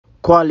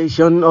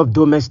Coalition of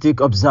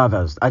domestic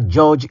observers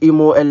adjudge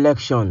Imo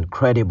election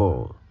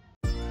credible.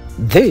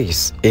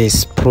 This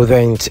is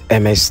Prudent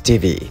MS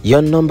TV,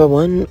 your number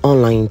one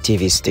online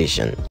TV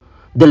station.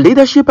 The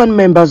leadership and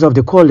members of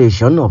the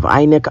coalition of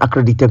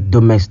INEC-accredited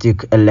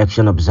Domestic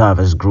Election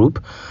Observers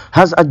Group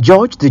has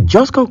adjudged the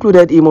just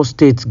concluded Imo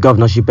State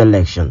governorship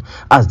election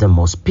as the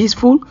most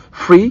peaceful,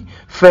 free,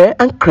 fair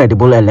and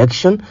credible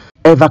election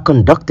ever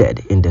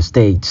conducted in the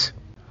state.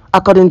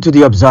 According to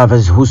the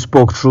observers who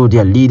spoke through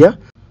their leader,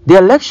 the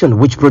election,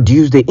 which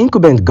produced the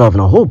incumbent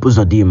governor Hope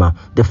Uzodimma,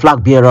 the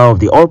flag bearer of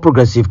the All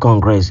Progressive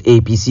Congress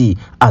APC,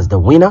 as the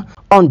winner,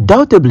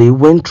 undoubtedly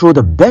went through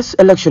the best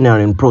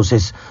electioneering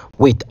process,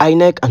 with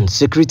INEC and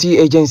security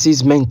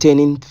agencies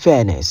maintaining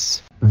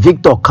fairness.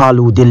 Victor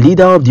Kalu, the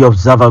leader of the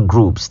observer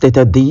group,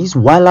 stated this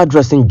while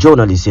addressing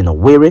journalists in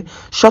Owerri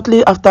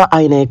shortly after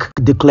INEC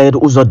declared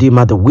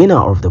Uzodimma the winner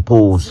of the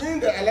polls. Seeing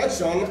the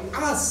election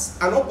as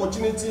an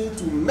opportunity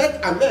to make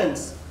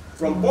amends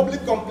from public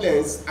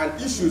complaints and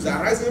issues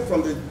arising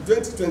from the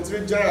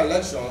 2023 general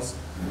elections,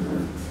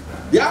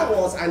 there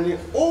was an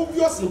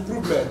obvious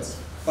improvement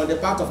on the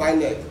part of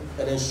INEC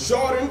in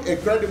ensuring a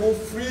credible,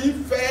 free,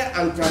 fair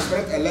and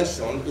transparent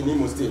election in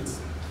Imo State.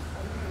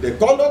 The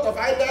conduct of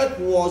INEC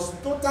was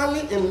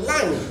totally in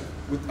line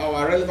with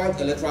our relevant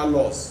electoral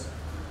laws,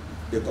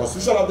 the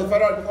Constitution of the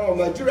Federal Republic of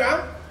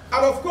Nigeria,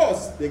 and of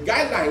course, the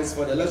guidelines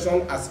for the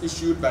election as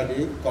issued by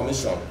the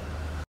Commission.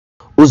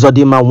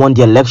 Uzodimma won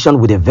the election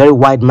with a very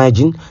wide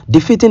margin,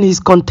 defeating his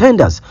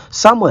contenders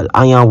Samuel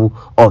Anyanwu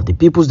of the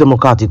People's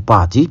Democratic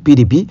Party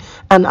 (PDP)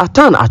 and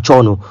Atan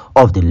Achonu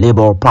of the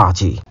Labour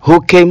Party,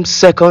 who came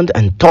second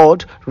and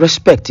third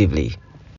respectively.